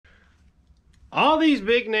All these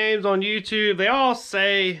big names on YouTube, they all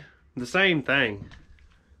say the same thing.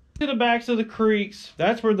 To the backs of the creeks,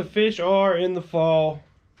 that's where the fish are in the fall.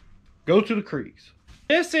 Go to the creeks.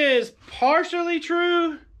 This is partially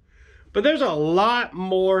true, but there's a lot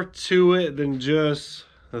more to it than just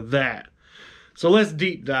that. So let's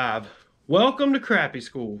deep dive. Welcome to Crappie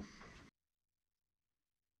School.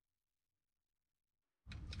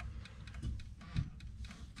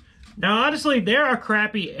 Now, honestly, there are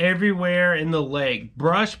crappie everywhere in the lake.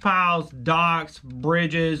 Brush piles, docks,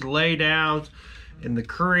 bridges, laydowns, in the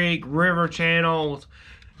creek, river channels,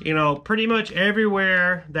 you know, pretty much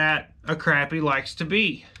everywhere that a crappie likes to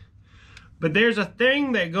be. But there's a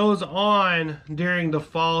thing that goes on during the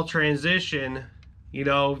fall transition, you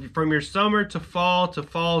know, from your summer to fall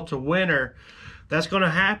to winter. That's going to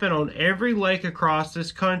happen on every lake across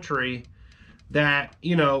this country that,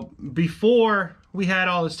 you know, before we had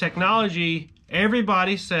all this technology,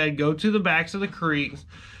 everybody said go to the backs of the creeks.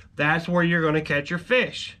 That's where you're going to catch your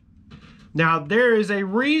fish. Now, there is a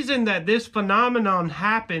reason that this phenomenon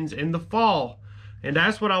happens in the fall, and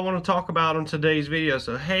that's what I want to talk about on today's video.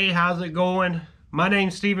 So, hey, how's it going? My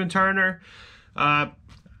name's Stephen Turner.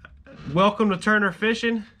 Welcome to Turner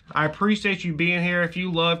Fishing. I appreciate you being here. If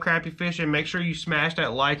you love crappie fishing, make sure you smash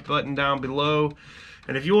that like button down below.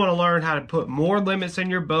 And if you want to learn how to put more limits in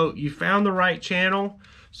your boat, you found the right channel.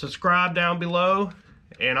 Subscribe down below,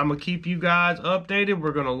 and I'm going to keep you guys updated.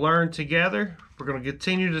 We're going to learn together. We're going to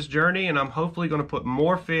continue this journey, and I'm hopefully going to put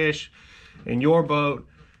more fish in your boat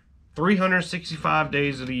 365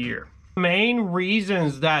 days of the year. The main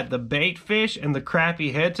reasons that the bait fish and the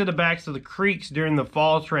crappie head to the backs of the creeks during the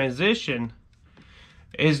fall transition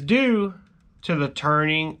is due to the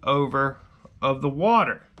turning over of the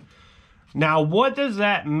water. Now, what does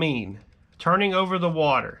that mean? Turning over the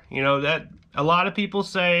water. You know, that a lot of people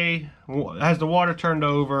say, has the water turned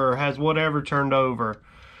over, or has whatever turned over.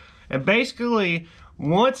 And basically,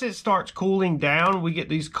 once it starts cooling down, we get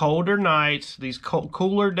these colder nights, these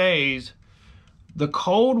cooler days. The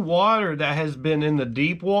cold water that has been in the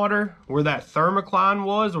deep water, where that thermocline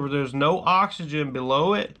was, where there's no oxygen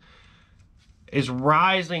below it, is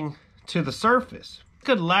rising to the surface.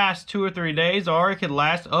 Could last 2 or 3 days, or it could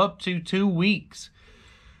last up to 2 weeks.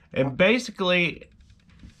 And basically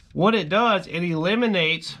what it does, it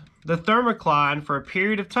eliminates the thermocline for a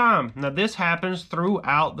period of time. Now, this happens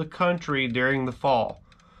throughout the country during the fall.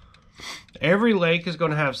 Every lake is going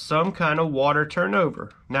to have some kind of water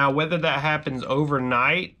turnover. Now, whether that happens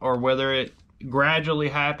overnight or whether it gradually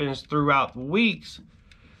happens throughout the weeks,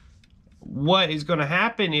 what is going to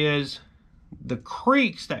happen is the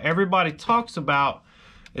creeks that everybody talks about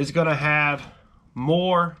is going to have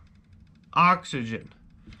more oxygen.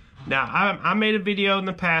 Now, I made a video in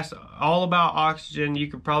the past all about oxygen. You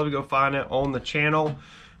could probably go find it on the channel.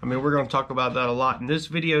 I mean, we're going to talk about that a lot in this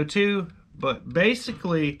video too. But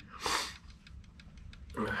basically,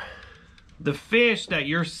 the fish that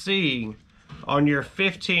you're seeing on your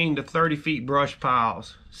 15 to 30 feet brush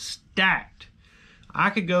piles stacked.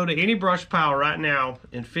 I could go to any brush pile right now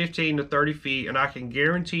in 15 to 30 feet, and I can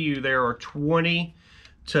guarantee you there are 20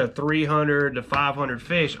 to 300 to 500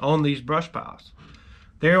 fish on these brush piles.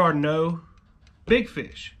 There are no big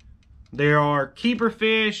fish. There are keeper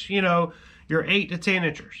fish, you know, your 8 to 10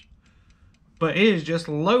 inchers. But it is just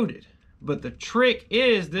loaded. But the trick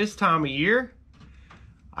is, this time of year,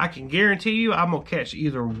 I can guarantee you I'm going to catch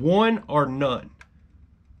either one or none.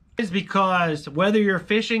 It's because whether you're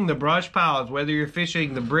fishing the brush piles, whether you're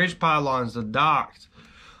fishing the bridge pylons, the docks,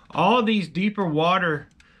 all these deeper water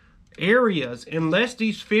areas, unless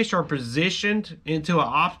these fish are positioned into an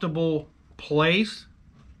optimal place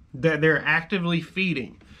that they're actively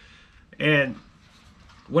feeding. And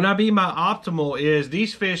when I mean by optimal is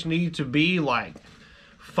these fish need to be like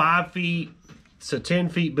 5 feet to 10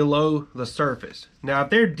 feet below the surface. Now, if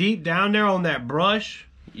they're deep down there on that brush,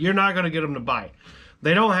 you're not going to get them to bite.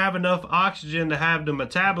 They don't have enough oxygen to have the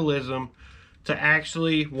metabolism to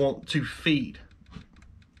actually want to feed.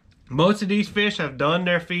 Most of these fish have done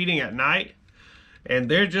their feeding at night, and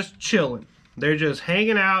they're just chilling. They're just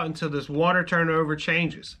hanging out until this water turnover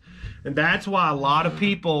changes. And that's why a lot of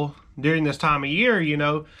people during this time of year, you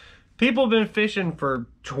know, people have been fishing for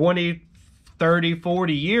 20, 30,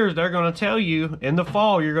 40 years. They're going to tell you in the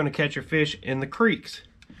fall you're going to catch your fish in the creeks.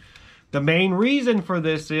 The main reason for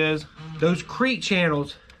this is those creek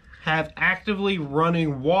channels have actively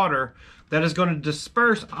running water that is going to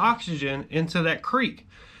disperse oxygen into that creek.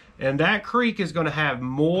 And that creek is going to have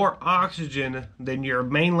more oxygen than your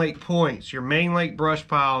main lake points, your main lake brush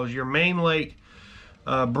piles, your main lake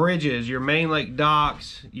bridges, your main lake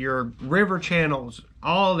docks, your river channels,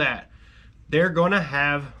 all that. they're going to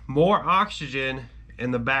have more oxygen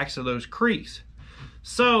in the backs of those creeks.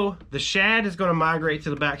 So the shad is going to migrate to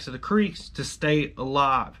the backs of the creeks to stay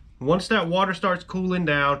alive. Once that water starts cooling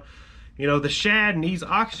down, you know, the shad needs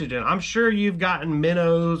oxygen. I'm sure you've gotten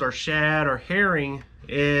minnows or shad or herring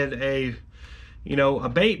in a, you know, a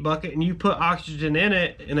bait bucket, and you put oxygen in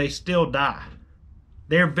it and they still die.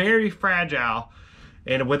 They're very fragile,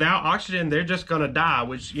 and without oxygen they're just gonna die,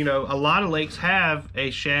 which, you know, a lot of lakes have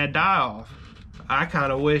a shad die-off. I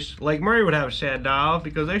kind of wish Lake Murray would have a shad die-off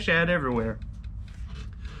because there's shad everywhere.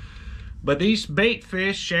 But these bait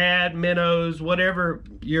fish, shad, minnows, whatever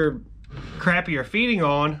your crappie are feeding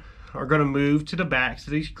on, are going to move to the backs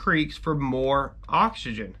of these creeks for more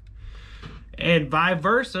oxygen. And vice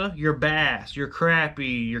versa, your bass, your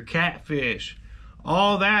crappie, your catfish,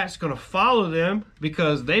 all that's going to follow them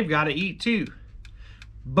because they've got to eat too.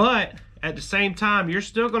 But at the same time, you're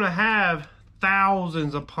still going to have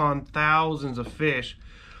thousands upon thousands of fish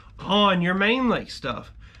on your main lake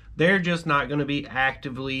stuff. They're just not going to be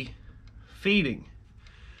actively feeding.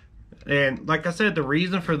 And like I said, the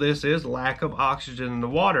reason for this is lack of oxygen in the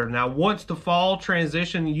water. Now, once the fall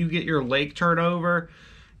transition, you get your lake turnover,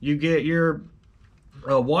 you get your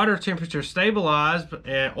water temperature stabilized,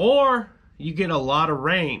 or you get a lot of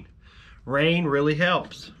rain. Rain really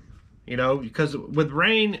helps, you know, because with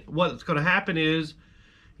rain, what's going to happen is,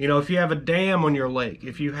 you know, if you have a dam on your lake,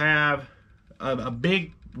 if you have a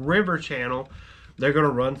big river channel, they're going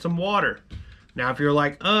to run some water. Now, if you're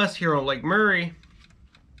like us here on Lake Murray,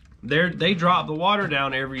 they drop the water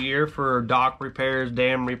down every year for dock repairs,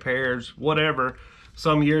 dam repairs, whatever.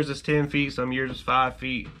 Some years it's 10 feet, some years it's 5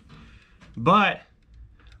 feet. But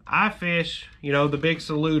I fish, you know, the big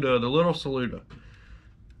Saluda, the little Saluda.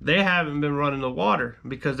 They haven't been running the water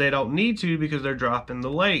because they don't need to, because they're dropping the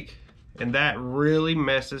lake. And that really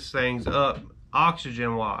messes things up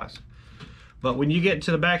oxygen-wise. But when you get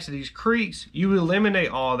to the backs of these creeks, you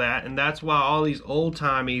eliminate all that, and that's why all these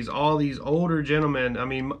old-timies, all these older gentlemen, I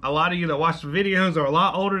mean, a lot of you that watch the videos are a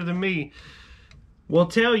lot older than me, will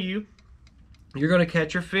tell you you're going to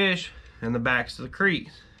catch your fish in the backs of the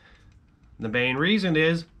creeks. The main reason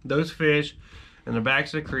is those fish in the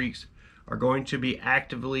backs of the creeks are going to be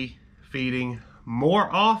actively feeding more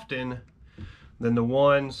often than the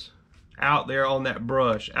ones out there on that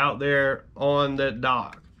brush, out there on the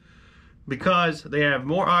dock. Because they have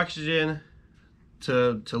more oxygen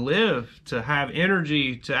to live, to have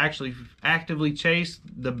energy, to actually actively chase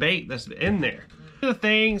the bait that's in there. One of the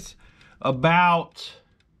things about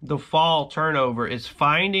the fall turnover is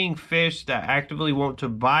finding fish that actively want to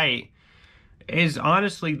bite is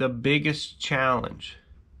honestly the biggest challenge.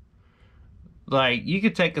 Like, you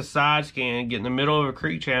could take a side scan, get in the middle of a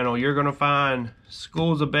creek channel, you're going to find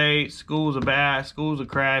schools of bait, schools of bass, schools of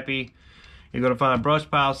crappie. You're going to find brush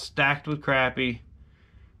piles stacked with crappie.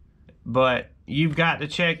 But you've got to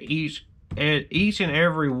check each and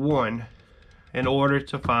every one in order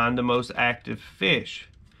to find the most active fish.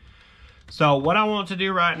 So what I want to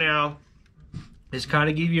do right now is kind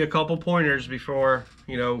of give you a couple pointers before,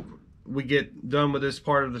 you know, we get done with this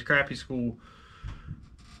part of the crappie school.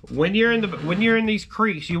 When you're in these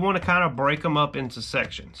creeks, you want to kind of break them up into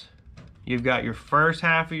sections. You've got your first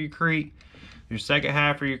half of your creek, your second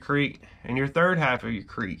half of your creek, and your third half of your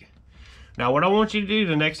creek. Now, what I want you to do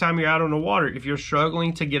the next time you're out on the water, if you're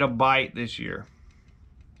struggling to get a bite this year,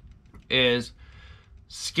 is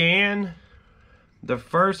scan the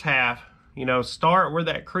first half. You know, start where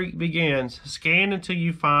that creek begins, scan until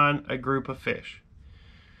you find a group of fish.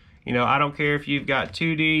 You know, I don't care if you've got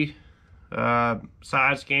 2D,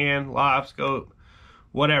 side scan, Livescope,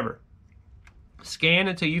 whatever. Scan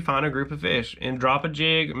until you find a group of fish and drop a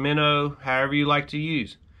jig, minnow, however you like to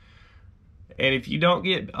use. And if you don't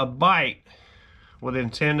get a bite within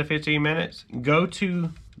 10 to 15 minutes, go to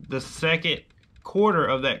the second quarter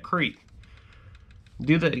of that creek.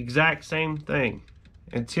 Do the exact same thing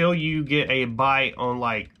until you get a bite on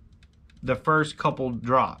like the first couple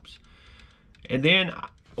drops. And then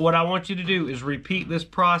what I want you to do is repeat this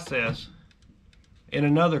process in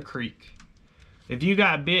another creek. If you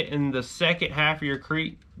got bit in the second half of your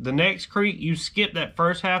creek, the next creek, you skip that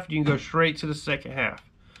first half and you can go straight to the second half.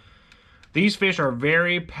 These fish are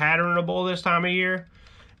very patternable this time of year.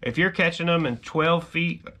 If you're catching them in 12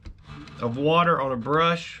 feet of water on a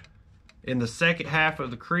brush in the second half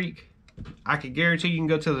of the creek, I can guarantee you can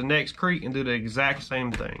go to the next creek and do the exact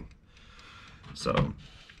same thing. So,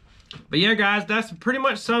 but yeah, guys, that's pretty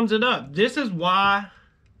much sums it up. This is why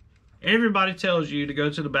everybody tells you to go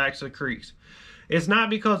to the backs of the creeks. It's not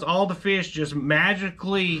because all the fish just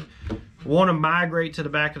magically want to migrate to the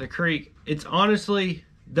back of the creek. It's honestly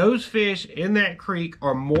those fish in that creek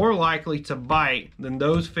are more likely to bite than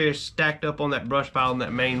those fish stacked up on that brush pile in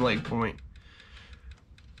that main lake point.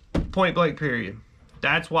 Point blank period.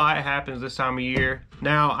 That's why it happens this time of year.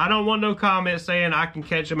 Now, I don't want no comments saying I can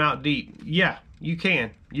catch them out deep. Yeah, you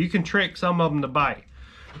can. You can trick some of them to bite.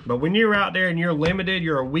 But when you're out there and you're limited,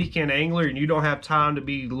 you're a weekend angler and you don't have time to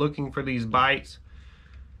be looking for these bites,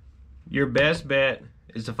 your best bet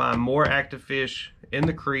is to find more active fish in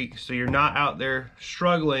the creek so you're not out there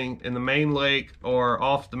struggling in the main lake or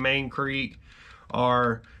off the main creek,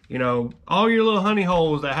 or, you know, all your little honey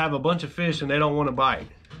holes that have a bunch of fish and they don't want to bite.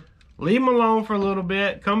 Leave them alone for a little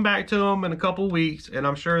bit, come back to them in a couple weeks, and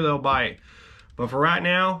I'm sure they'll bite. But for right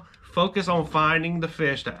now, focus on finding the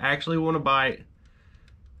fish that actually want to bite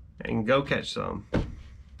and go catch some.